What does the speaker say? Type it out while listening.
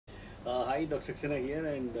Hi, Dr. Saxena here,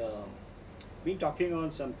 and been talking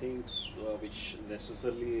on some things which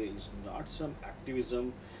necessarily is not some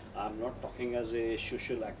activism. I'm not talking as a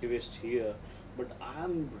social activist here, but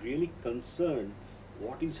I'm really concerned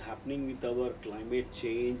what is happening with our climate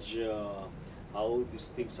change, how these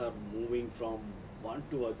things are moving from one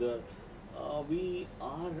to other. We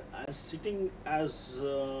are as sitting as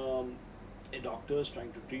a doctors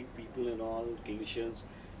trying to treat people and all clinicians,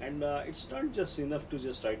 and it's not just enough to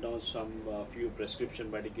just write down some few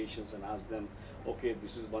prescription medications and ask them, okay,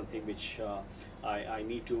 this is one thing which I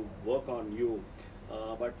need to work on you.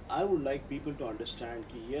 But I would like people to understand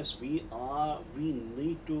that yes, we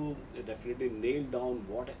need to definitely nail down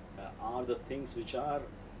what are the things which are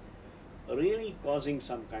really causing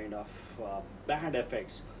some kind of bad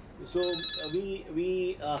effects. So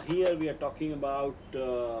we here we are talking about.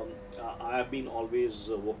 I have been always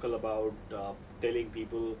vocal about telling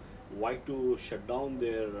people why to shut down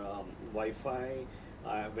their Wi-Fi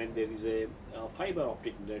when there is a fiber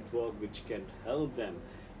optic network which can help them.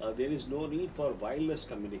 There is no need for wireless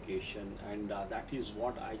communication, and that is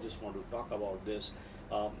what I just want to talk about this.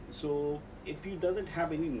 So if he doesn't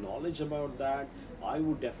have any knowledge about that, I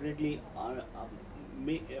would definitely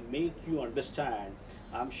make you understand.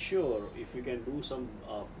 I'm sure if you can do some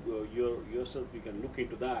yourself, you can look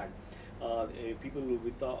into that. People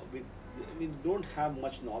with don't have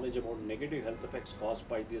much knowledge about negative health effects caused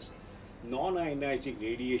by this non-ionizing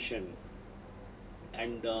radiation,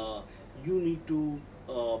 and you need to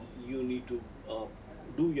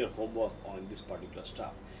do your homework on this particular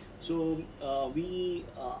stuff. So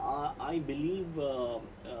I believe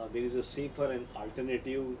there is a safer and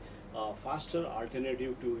alternative, faster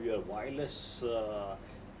alternative to your wireless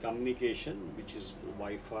communication, which is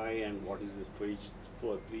Wi-Fi and what is it,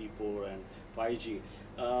 4, 3, 4, and 5G.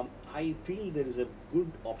 I feel there is a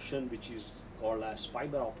good option which is called as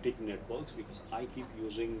fiber optic networks, because I keep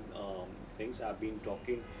using things. I've been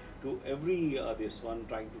talking to every this one,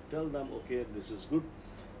 trying to tell them, okay, this is good.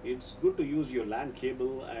 It's good to use your LAN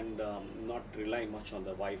cable and not rely much on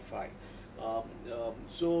the Wi-Fi.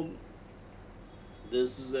 So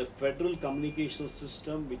this is a federal communication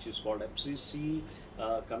system which is called FCC.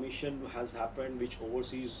 Commission has happened, which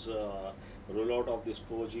oversees rollout of this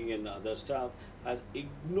 4G and other stuff, has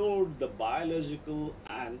ignored the biological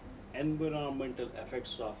and environmental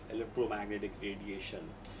effects of electromagnetic radiation.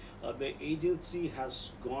 The agency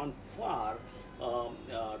has gone far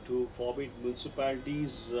to forbid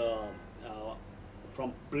municipalities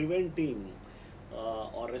from preventing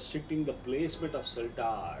or restricting the placement of cell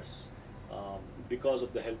towers because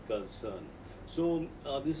of the health concern. So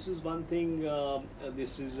this is one thing.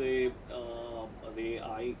 This is a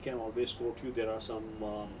I can always quote you. There are some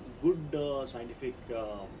good scientific.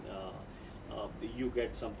 You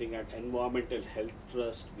get something at Environmental Health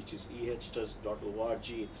Trust, which is ehtrust.org.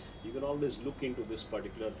 You can always look into this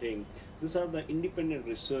particular thing. These are the independent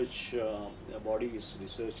research bodies,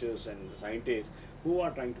 researchers and scientists who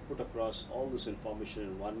are trying to put across all this information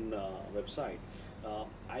in one website.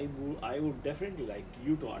 I would definitely like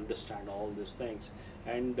you to understand all these things,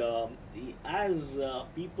 and as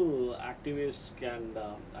people, activists can,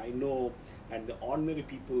 I know, and the ordinary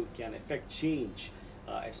people can affect change,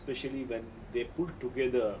 especially when they pull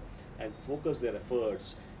together and focus their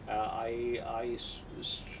efforts.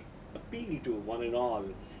 Appeal to one and all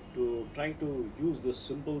to try to use this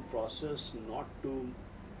simple process, not to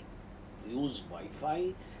use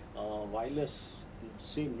Wi-Fi, wireless,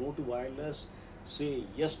 say no to wireless, say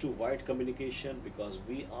yes to wired communication, because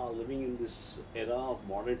we are living in this era of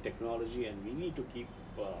modern technology and we need to keep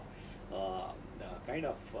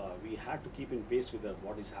we had to keep in pace with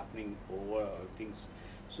what is happening over things.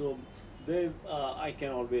 So there I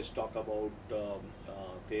can always talk about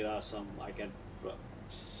there are some I can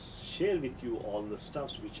share with you all the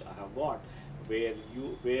stuffs which I have got,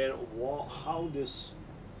 how this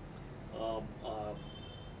uh, uh,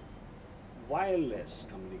 wireless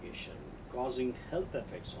communication causing health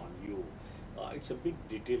effects on you. It's a big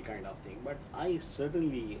detail kind of thing, but I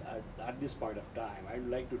certainly at this point of time I'd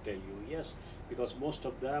like to tell you yes, because most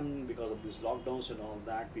of them, because of these lockdowns and all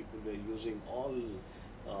that, people were using all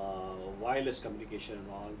wireless communication and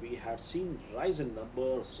all. We had seen rise in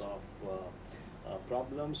numbers of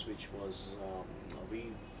problems, which was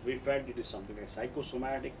we felt it is something like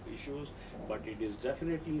psychosomatic issues, but it is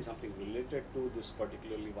definitely something related to this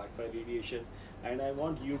particularly Wi-Fi radiation. And I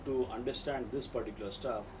want you to understand this particular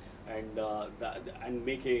stuff, and and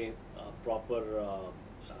make a proper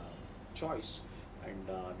choice. And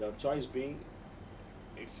the choice being,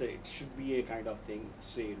 it should be a kind of thing.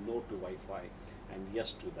 Say no to Wi-Fi and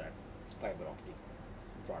yes to that fiber optic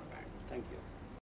broadband. Thank you.